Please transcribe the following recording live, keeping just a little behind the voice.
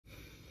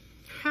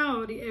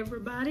Howdy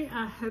everybody.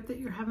 I hope that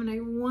you're having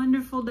a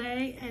wonderful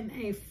day and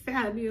a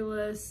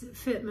fabulous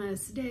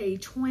Fitmas day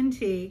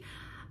 20.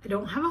 I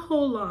don't have a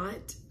whole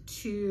lot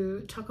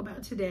to talk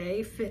about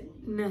today,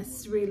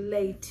 fitness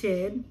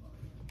related.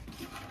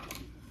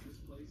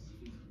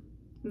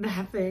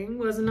 That thing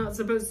was not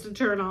supposed to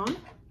turn on.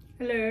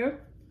 Hello.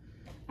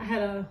 I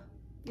had a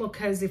little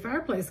cozy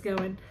fireplace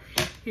going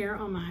here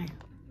on my,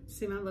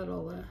 see my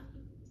little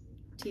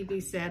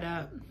TV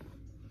setup.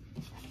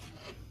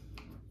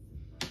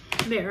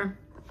 There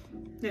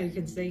you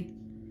can see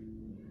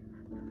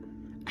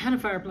I had a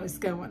fireplace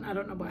going. I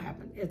don't know what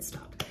happened, it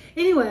stopped.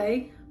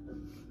 Anyway,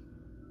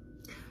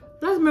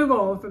 let's move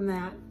on from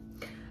that.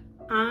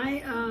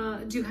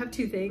 I do have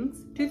two things.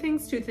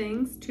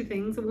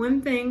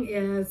 One thing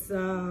is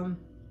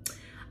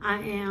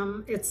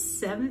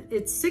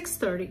it's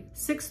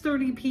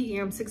 6:30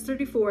 p.m.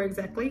 6:34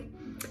 exactly,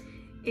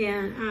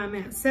 and I'm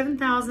at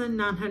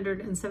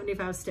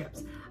 7,975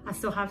 steps. I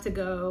still have to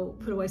go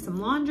put away some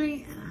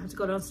laundry, and I have to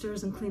go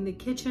downstairs and clean the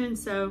kitchen,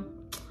 so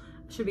I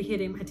should be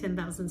hitting my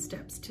 10,000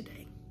 steps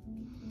today.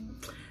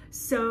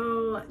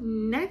 So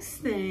next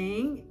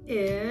thing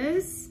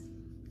is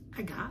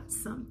I got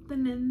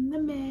something in the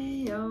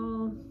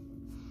mail.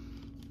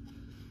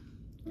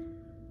 And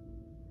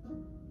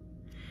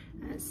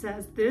it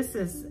says, this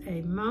is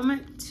a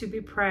moment to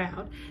be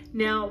proud.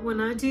 Now, when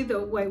I do the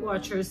Weight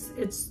Watchers,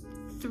 it's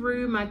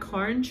through my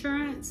car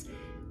insurance.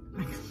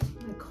 My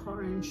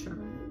car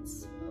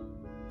insurance.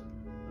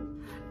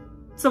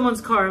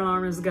 Someone's car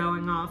alarm is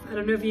going off. I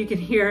don't know if you can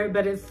hear it,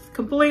 but it's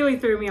completely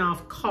threw me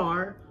off.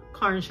 Car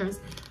insurance.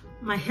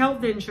 My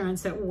health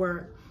insurance at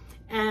work.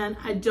 And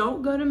I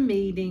don't go to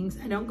meetings.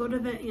 I don't go to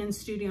the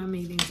in-studio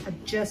meetings. I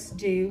just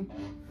do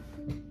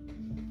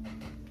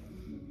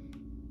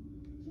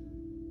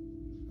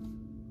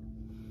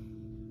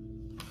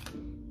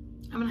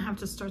I'm gonna have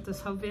to start this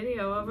whole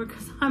video over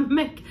because I'm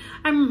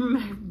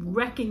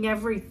wrecking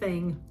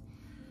everything.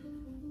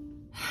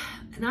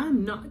 And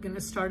I'm not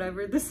gonna start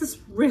over. This is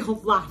real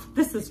life.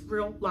 This is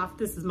real life.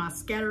 This is my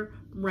scatter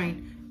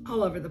brain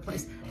all over the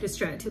place.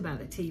 Distracted by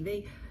the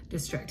TV,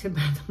 distracted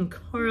by the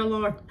car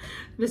alarm,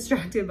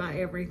 distracted by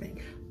everything.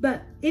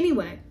 But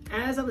anyway,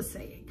 as I was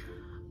saying,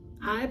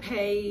 I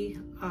pay,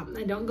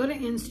 I don't go to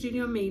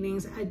in-studio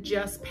meetings. I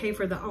just pay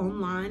for the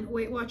online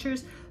Weight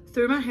Watchers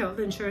through my health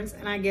insurance,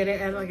 and I get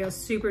it at like a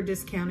super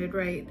discounted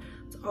rate.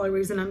 It's the only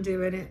reason I'm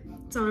doing it.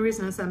 It's the only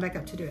reason I signed back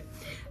up to do it.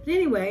 But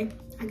anyway,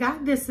 I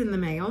got this in the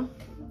mail,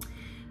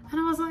 and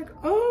I was like,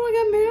 oh, I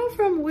got mail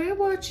from Weight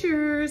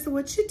Watchers.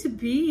 What's it to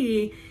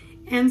be?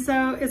 And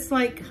so it's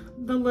like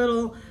the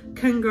little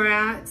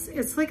congrats.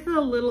 It's like the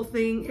little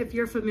thing, if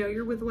you're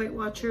familiar with Weight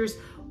Watchers,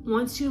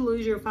 once you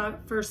lose your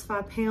first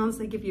 5 pounds,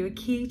 they give you a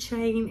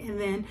keychain, and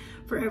then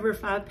for every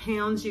 5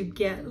 pounds, you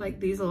get like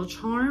these little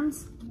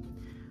charms.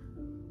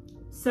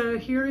 So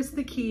here is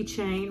the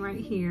keychain right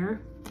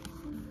here.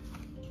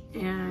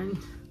 And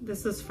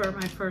this is for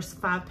my first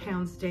 5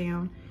 pounds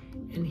down.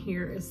 And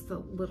here is the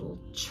little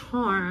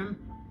charm.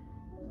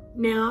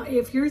 Now,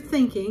 if you're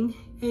thinking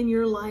and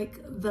you're like,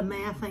 the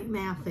math ain't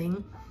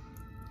mathing,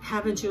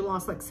 haven't you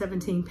lost like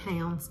 17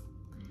 pounds?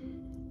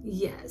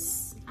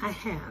 Yes, I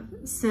have.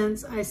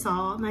 Since I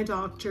saw my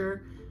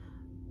doctor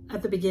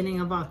at the beginning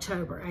of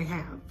October, I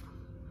have.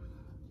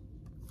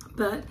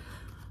 But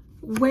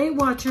Weight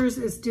Watchers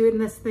is doing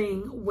this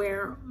thing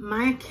where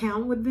my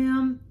account with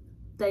them,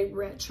 they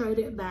retroed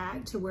it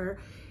back to where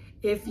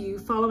if you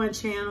follow my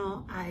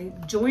channel, I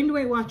joined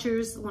Weight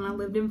Watchers when I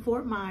lived in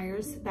Fort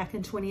Myers back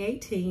in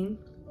 2018.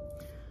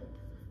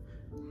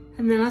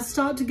 And then I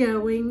stopped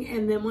going.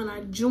 And then when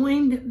I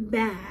joined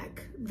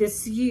back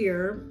this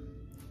year,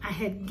 I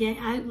had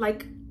gained,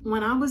 like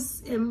when I was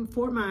in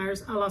Fort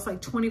Myers, I lost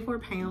like 24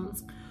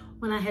 pounds.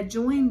 When I had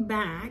joined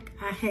back,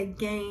 I had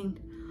gained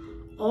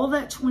all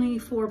that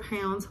 24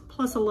 pounds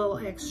plus a little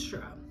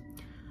extra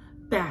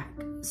back.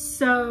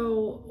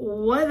 So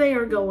what they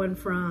are going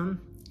from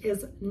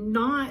is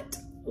not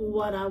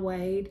what I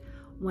weighed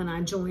when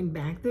I joined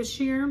back this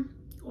year,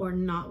 or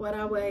not what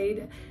I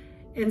weighed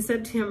in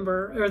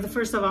September or the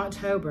 1st of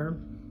October.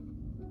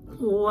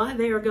 What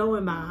they are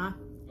going by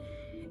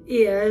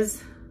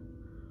is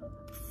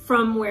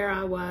from where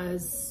I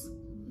was.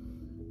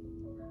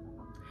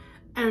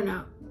 I don't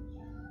know.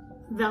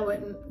 That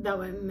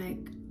wouldn't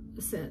make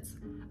sense.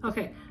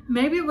 Okay,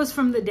 maybe it was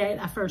from the date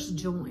I first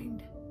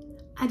joined.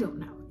 I don't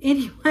know.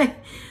 Anyway,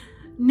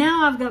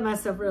 now I've got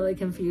myself really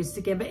confused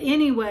again. But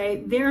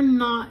anyway, they're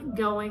not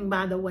going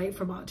by the weight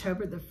from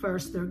October the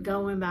 1st. They're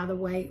going by the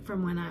weight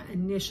from when I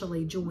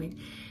initially joined.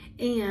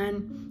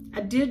 And I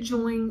did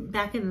join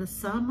back in the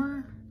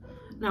summer,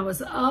 and I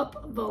was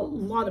up a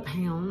lot of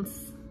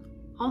pounds.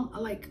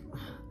 Like,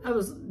 I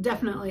was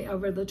definitely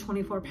over the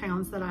 24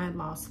 pounds that I had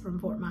lost from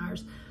Fort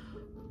Myers.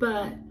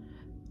 But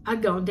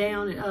I've gone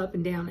down and up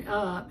and down and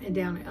up and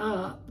down and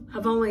up.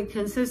 I've only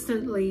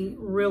consistently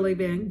really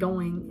been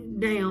going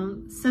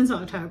down since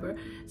October,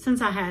 since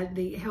I had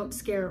the health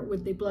scare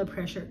with the blood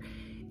pressure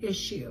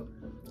issue.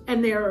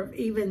 And there are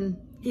even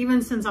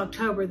since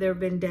October, there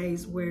have been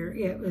days where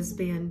it was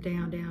been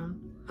down,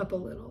 up a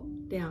little,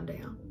 down,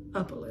 down,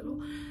 up a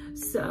little.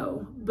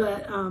 So,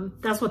 but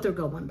that's what they're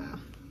going by.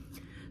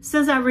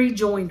 Since I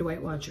rejoined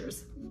Weight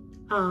Watchers,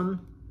 I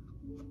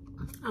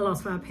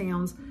lost 5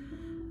 pounds.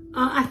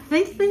 I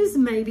think things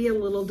may be a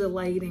little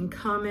delayed in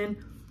coming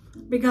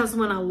because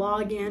when I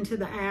log into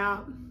the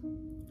app,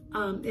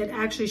 it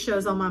actually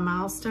shows on my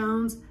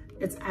milestones.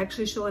 It's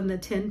actually showing the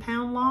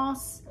 10-pound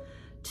loss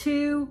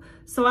too.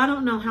 So I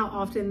don't know how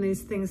often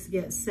these things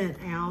get sent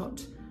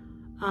out.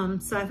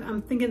 So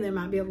I'm thinking there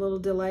might be a little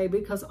delay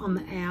because on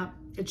the app,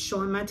 it's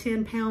showing my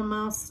 10-pound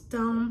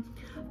milestone,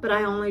 but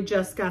I only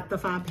just got the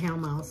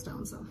 5-pound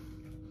milestone.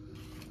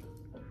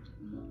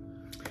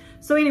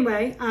 So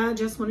anyway, I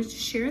just wanted to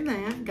share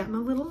that. Got my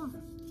little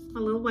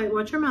Weight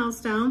Watcher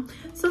milestone.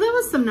 So that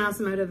was some nice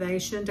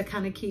motivation to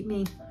kind of keep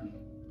me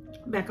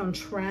back on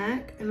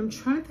track. And I'm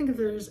trying to think if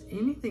there's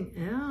anything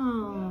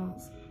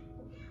else.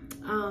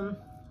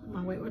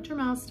 My Weight Watcher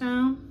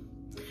milestone.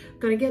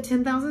 Gonna get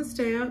 10,000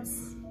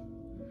 steps.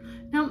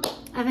 Now,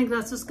 I think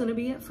that's just gonna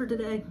be it for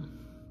today.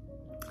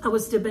 I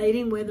was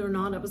debating whether or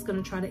not I was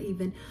gonna try to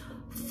even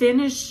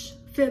finish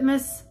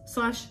Fitmas,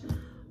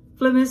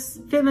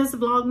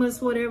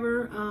 Vlogmas,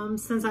 whatever,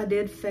 since I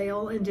did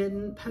fail and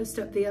didn't post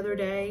up the other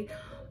day.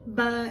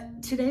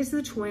 But today's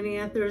the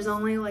 20th. There's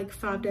only like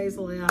 5 days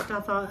left.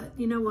 I thought,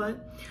 you know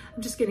what?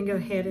 I'm just gonna go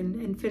ahead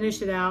and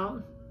finish it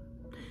out.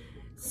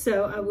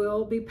 So I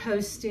will be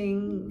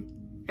posting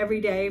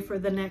every day for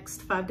the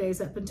next 5 days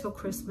up until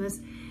Christmas.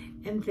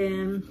 And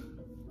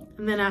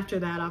then after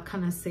that, I'll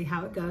kind of see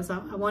how it goes.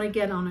 I want to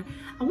get on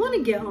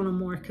a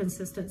more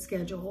consistent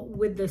schedule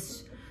with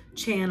this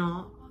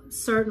channel.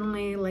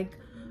 Certainly like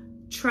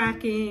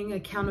tracking,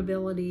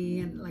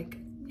 accountability, and like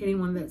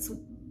anyone that's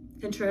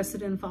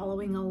interested in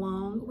following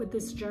along with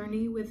this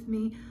journey with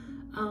me.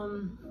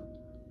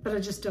 But I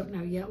just don't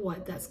know yet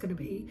what that's going to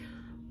be.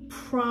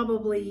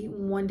 Probably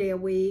 1 day a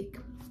week.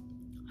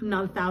 I'm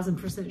not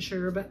 1,000%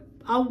 sure, but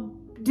I'll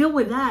deal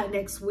with that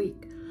next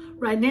week.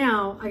 Right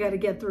now, I got to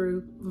get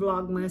through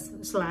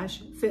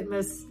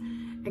Vlogmas/Fitmas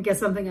and get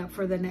something up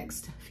for the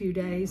next few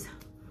days.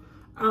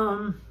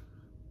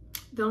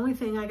 The only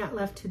thing I got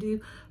left to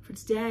do for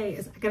today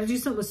is I got to do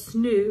something with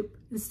Snoop.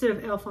 Instead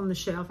of Elf on the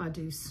Shelf, I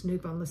do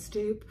Snoop on the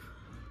Stoop.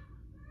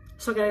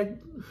 So I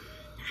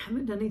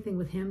haven't done anything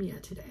with him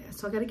yet today.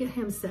 So I got to get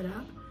him set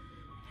up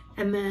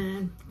and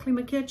then clean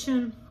my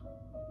kitchen.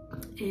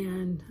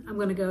 And I'm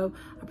going to go,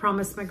 I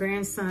promised my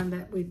grandson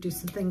that we'd do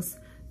some things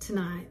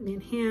tonight. Me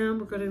and him,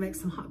 we're going to make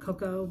some hot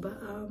cocoa.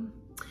 But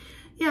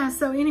yeah,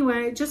 so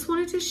anyway, just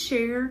wanted to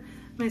share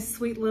my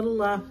sweet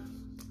little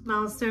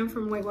milestone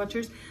from Weight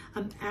Watchers.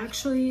 I'm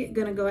actually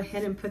going to go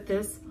ahead and put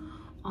this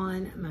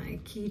on my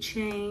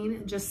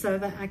keychain just so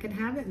that I can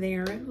have it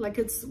there like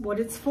it's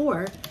what it's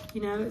for.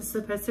 You know, it's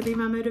supposed to be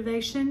my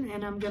motivation,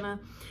 and I'm gonna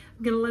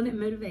let it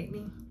motivate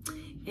me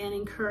and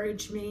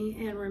encourage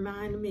me and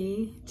remind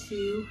me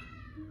to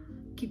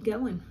keep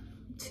going,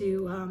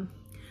 to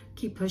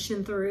keep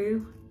pushing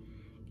through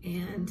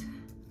and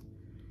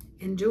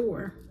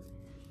endure.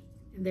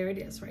 And there it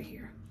is right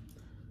here.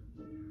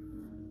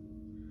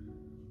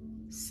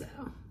 So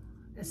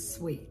that's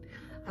sweet.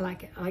 I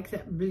like it. I like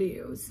that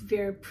blue. It's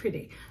very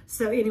pretty.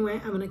 So anyway,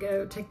 I'm gonna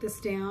go take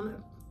this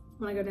down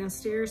when I go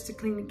downstairs to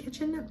clean the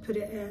kitchen, put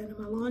it in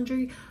my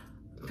laundry,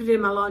 put it in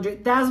my laundry.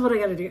 That's what I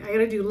gotta do. I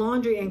gotta do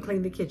laundry and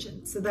clean the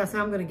kitchen. So that's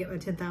how I'm gonna get my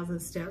 10,000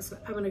 steps. So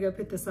I'm gonna go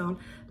put this on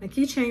my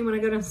keychain when I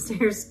go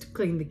downstairs to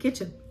clean the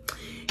kitchen.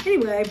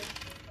 Anyway,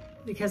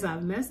 because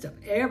I've messed up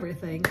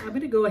everything, I'm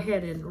gonna go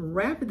ahead and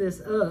wrap this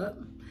up.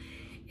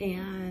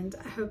 And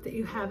I hope that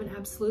you have an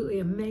absolutely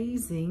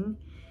amazing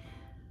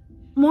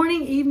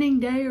morning, evening,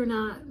 day, or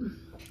night.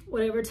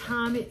 Whatever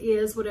time it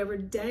is, whatever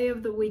day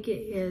of the week it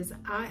is,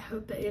 I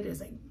hope that it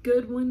is a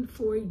good one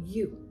for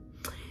you.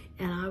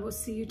 And I will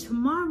see you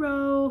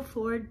tomorrow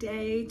for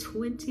day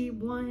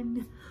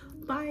 21.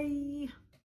 Bye.